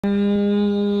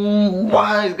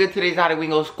What is good? Today's How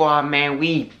Wingo Squad, man.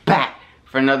 We back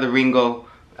for another Wingo.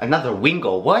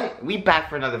 What? We back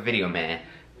for another video, man.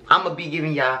 I'm gonna be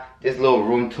giving y'all this little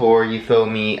room tour, you feel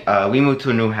me? We moved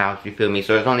to a new house, you feel me?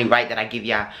 So it's only right that I give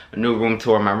y'all a new room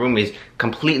tour. My room is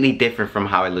completely different from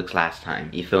how it looks last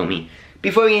time, you feel me?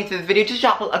 Before we get into this video, just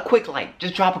drop a quick like.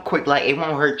 Just drop a quick like. It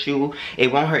won't hurt you.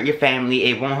 It won't hurt your family.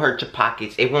 It won't hurt your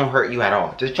pockets. It won't hurt you at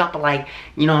all. Just drop a like,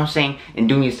 you know what I'm saying? And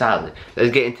do me a solid. Let's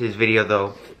get into this video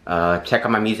though. Check out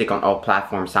my music on all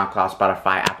platforms, SoundCloud,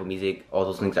 Spotify, Apple Music. All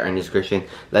those links are in the description.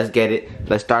 Let's get it.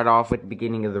 Let's start off with the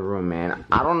beginning of the room, man.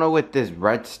 I don't know what this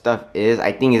red stuff is.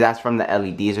 I think that's from the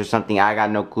LEDs or something. I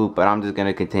got no clue, but I'm just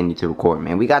gonna continue to record,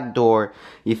 man. We got the door,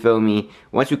 you feel me?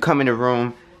 Once you come in the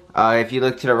room, if you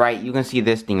look to the right, you can see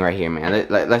this thing right here, man.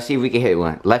 Let's see if we can hit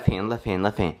one. Left hand, left hand,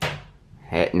 left hand.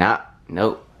 Hey,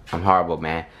 nope. I'm horrible,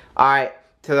 man. Alright.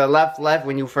 To the left,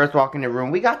 when you first walk in the room,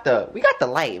 we got the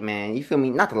light, man. You feel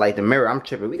me? Not the light, the mirror. I'm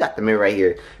tripping. We got the mirror right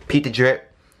here. Pete the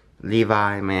Drip,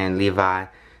 Levi, man, Levi.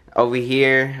 Over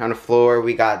here on the floor,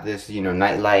 we got this, you know,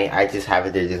 night light. I just have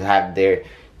it there,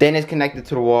 Then it's connected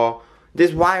to the wall.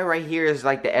 This wire right here is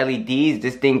like the LEDs.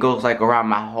 This thing goes like around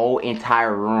my whole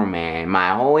entire room, man.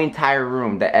 My whole entire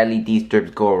room, the LED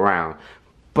strips go around.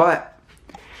 But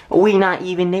we not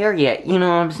even there yet. You know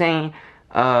what I'm saying?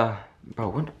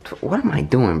 Bro, what am I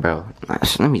doing, bro?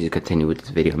 Let me just continue with this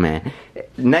video, man.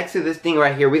 Next to this thing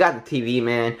right here, we got the TV,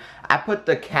 man. I put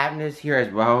the cabinets here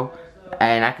as well,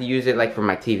 and I can use it like for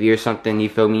my TV or something, you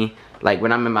feel me? Like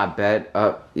when I'm in my bed,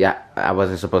 yeah, I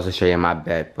wasn't supposed to show you my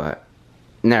bed, but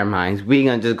never mind. We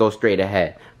gonna just go straight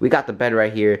ahead. We got the bed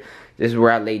right here. This is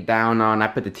where I lay down on. I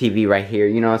put the TV right here,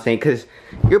 you know what I'm saying? Cause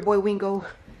your boy Wingo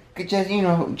could just, you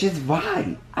know, just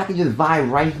vibe. I could just vibe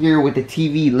right here with the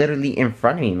TV literally in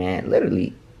front of me, man.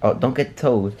 Literally. Oh, don't get the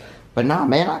toes. But nah,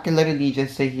 man, I can literally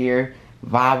just sit here,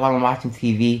 vibe while I'm watching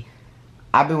TV.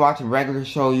 I've been watching regular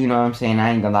show, you know what I'm saying?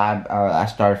 I ain't gonna lie. I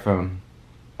started from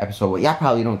episode 1. Y'all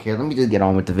probably don't care. Let me just get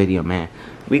on with the video, man.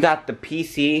 We got the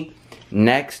PC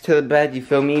next to the bed, you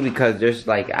feel me? Because there's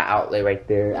like an outlet right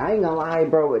there. I ain't gonna lie,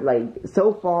 bro. Like,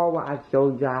 so far what I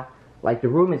showed y'all, like, the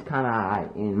room is kind of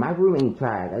alright, and my room ain't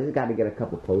trash. I just got to get a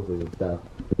couple posters and stuff.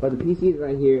 But the PC is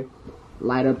right here.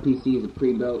 Light up PC is a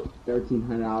pre-built,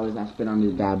 $1,300 I spent on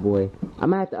this bad boy. I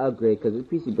might have to upgrade because this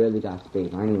PC barely got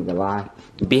space. I ain't even gonna lie.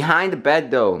 Behind the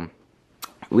bed though,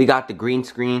 we got the green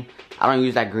screen. I don't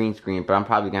use that green screen, but I'm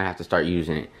probably gonna have to start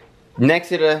using it. Next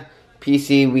to the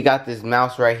PC, we got this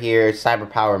mouse right here, Cyber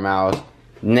Power mouse.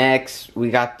 Next, we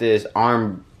got this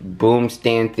arm boom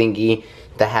stand thingy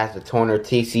that has the Toner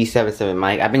TC77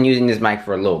 mic. I've been using this mic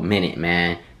for a little minute,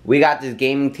 man. We got this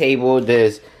gaming table,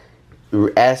 this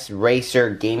S Racer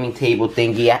gaming table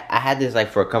thingy. I had this like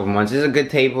for a couple months. This is a good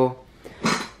table.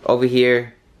 Over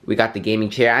here, we got the gaming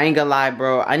chair. I ain't gonna lie,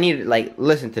 bro. I need, like,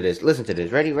 listen to this. Listen to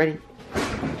this. Ready?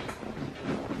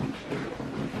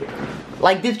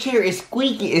 Like, this chair is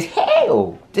squeaky as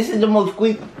hell. This is the most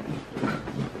squeaky.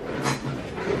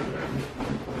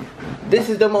 This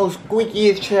is the most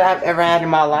squeakiest chair I've ever had in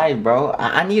my life, bro.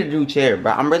 I need a new chair,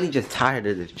 bro. I'm really just tired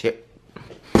of this chair.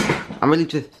 I'm really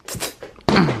just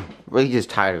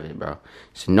tired of it, bro.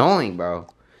 It's annoying, bro.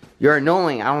 You're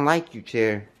annoying. I don't like you,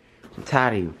 chair. I'm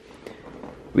tired of you.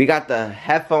 We got the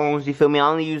headphones, you feel me? I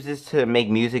only use this to make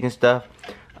music and stuff.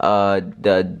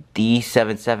 The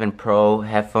D77 Pro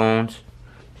headphones.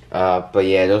 But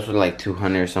yeah, those were like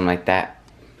 200 or something like that.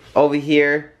 Over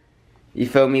here, you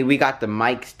feel me? We got the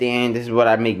mic stand. This is what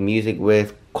I make music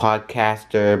with.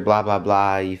 Quadcaster, blah, blah,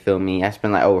 blah. You feel me? I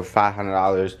spent like over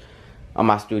 $500 on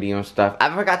my studio and stuff.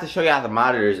 I forgot to show y'all the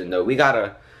monitors, and though. We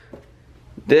got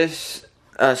this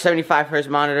 75 Hertz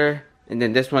monitor. And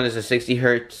then this one is a 60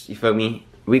 Hertz. You feel me?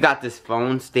 We got this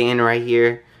phone stand right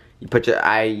here.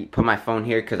 I put my phone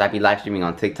here because I be live streaming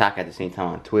on TikTok at the same time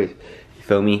on Twitch. You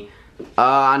feel me?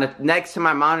 Next to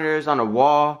my monitors on the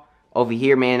wall. Over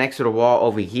here, man, next to the wall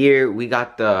over here, we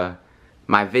got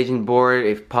my vision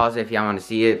board. Pause it if y'all want to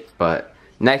see it. But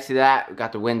next to that, we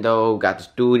got the window, we got the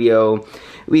studio.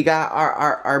 We got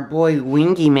our boy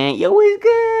Wingy, man. Yo, what's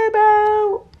good,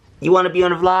 bro? You want to be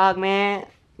on the vlog, man?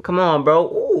 Come on, bro.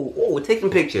 Ooh, take some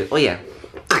pictures. Oh, yeah.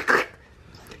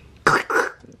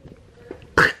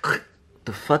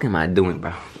 The fuck am I doing,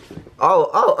 bro?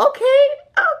 Okay.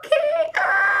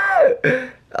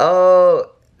 Oh.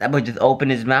 That boy just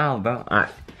opened his mouth, bro. Alright.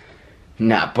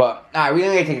 Nah, but alright,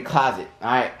 we're gonna take a closet.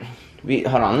 Alright.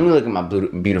 Hold on, let me look at my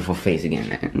beautiful face again,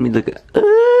 man. Let me look at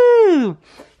Ooh.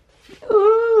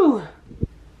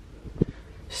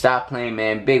 Stop playing,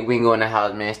 man. Big Wingo in the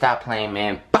house, man. Stop playing,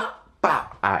 man. Bop,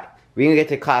 bop. Alright. We're gonna get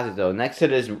to the closet though. Next to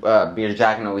this beer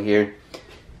jacket over here,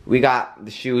 We got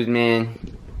the shoes, man.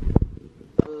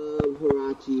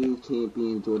 Huarache,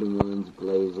 Champions, Jordan 1s,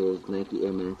 Blazers, Nike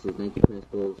Air Maxes, Nike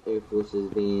Prestos, Air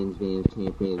Forces, Vans,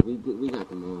 Champions. We got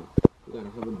them all. We got a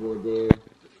hoverboard there.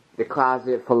 The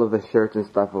closet full of the shirts and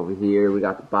stuff over here. We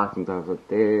got the boxing gloves up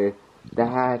there. The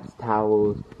hats,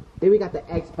 towels. Then we got the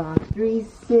Xbox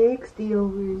 360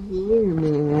 over here,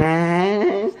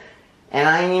 man. And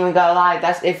I ain't even gonna lie,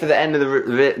 that's it for the end of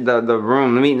the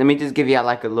room. Let me just give you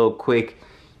like a little quick,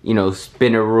 you know,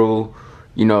 spinner rule,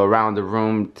 you know, around the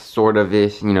room, sort of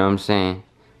ish. You know what I'm saying?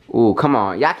 Ooh, come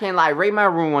on, y'all can't lie. Rate my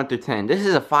room 1 through 10. This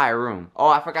is a fire room. Oh,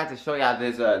 I forgot to show y'all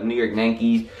this New York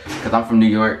Yankees, cause I'm from New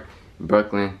York,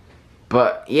 Brooklyn.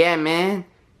 But yeah, man.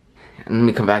 Let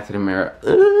me come back to the mirror.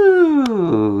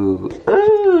 Ooh,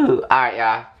 ooh. All right,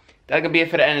 y'all. That's gonna be it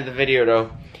for the end of the video,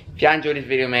 though. If y'all enjoyed this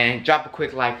video, man, drop a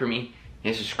quick like for me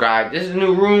and subscribe. This is a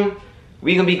new room.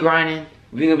 We gonna be grinding.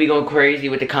 We gonna be going crazy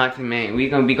with the content, man. We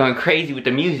gonna be going crazy with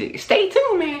the music. Stay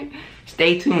tuned, man.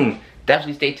 Stay tuned.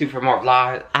 Definitely stay tuned for more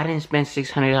vlogs. I didn't spend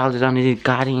 $600 on this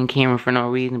goddamn camera for no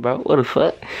reason, bro. What the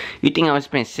fuck? You think I'm gonna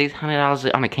spend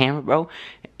 $600 on a camera, bro?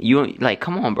 You like,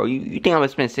 come on, bro. You think I'm gonna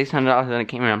spend $600 on a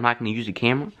camera and I'm not gonna use the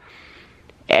camera?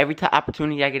 Every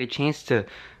opportunity I get a chance to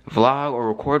vlog or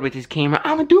record with this camera,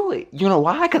 I'ma do it. You know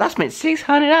why? Cause I spent $600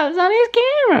 on this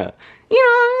camera. You know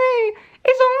what I'm saying?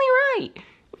 It's only right.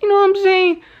 You know what I'm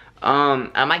saying?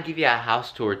 I might give you a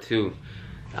house tour too.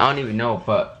 I don't even know,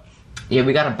 but yeah,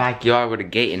 we got a backyard with a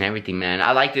gate and everything, man.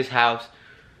 I like this house.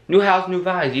 New house, new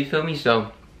vibes, you feel me?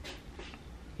 So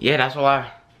yeah, that's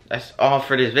all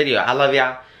for this video. I love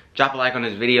y'all. Drop a like on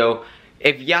this video.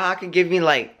 If y'all can give me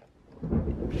like,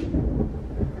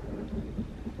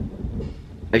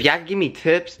 if y'all can give me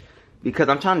tips, because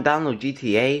I'm trying to download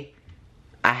GTA.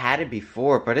 I had it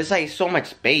before, but it's like so much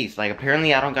space. Like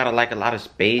apparently I don't got like a lot of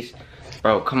space.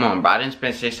 Bro, come on, bro. I didn't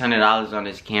spend $600 on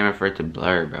this camera for it to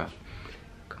blur, bro.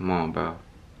 Come on, bro.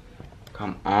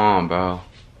 Come on, bro.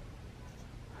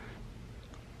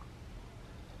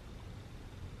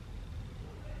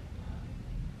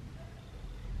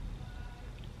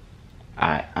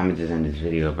 Alright, I'm gonna just end this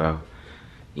video, bro.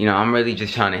 You know, I'm really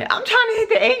just trying to hit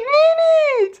the 8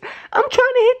 minutes. I'm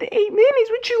trying to hit the 8 minutes.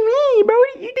 What you mean, bro?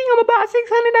 You think I'm gonna buy a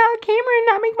 $600 camera and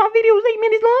not make my videos 8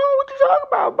 minutes long? What you talking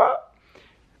about, bro?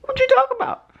 What you talking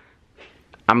about?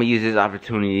 I'm gonna use this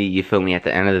opportunity, you feel me, at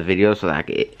the end of the video so that I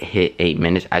can hit 8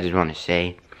 minutes. I just want to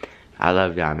say, I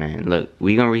love y'all, man. Look,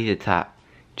 we gonna reach the top.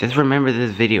 Just remember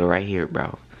this video right here,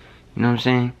 bro. You know what I'm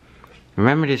saying?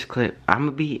 Remember this clip.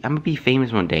 I'm gonna be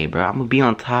famous one day, bro. I'm gonna be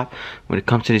on top when it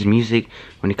comes to this music,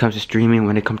 when it comes to streaming,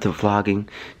 when it comes to vlogging.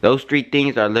 Those 3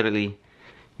 things are literally,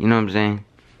 you know what I'm saying,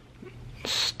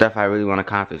 stuff I really want to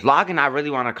accomplish. Vlogging, I really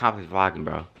want to accomplish vlogging,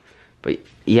 bro. But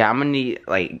yeah, I'm gonna need,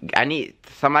 like, I need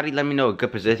somebody let me know a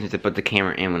good position to put the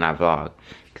camera in when I vlog.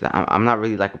 Cause I'm not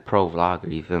really like a pro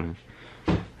vlogger, you feel me?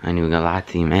 I ain't even gonna lie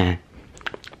to you, man.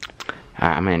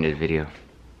 Alright, I'm gonna end this video.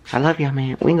 I love y'all,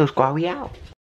 man. Wingo Squad, we out.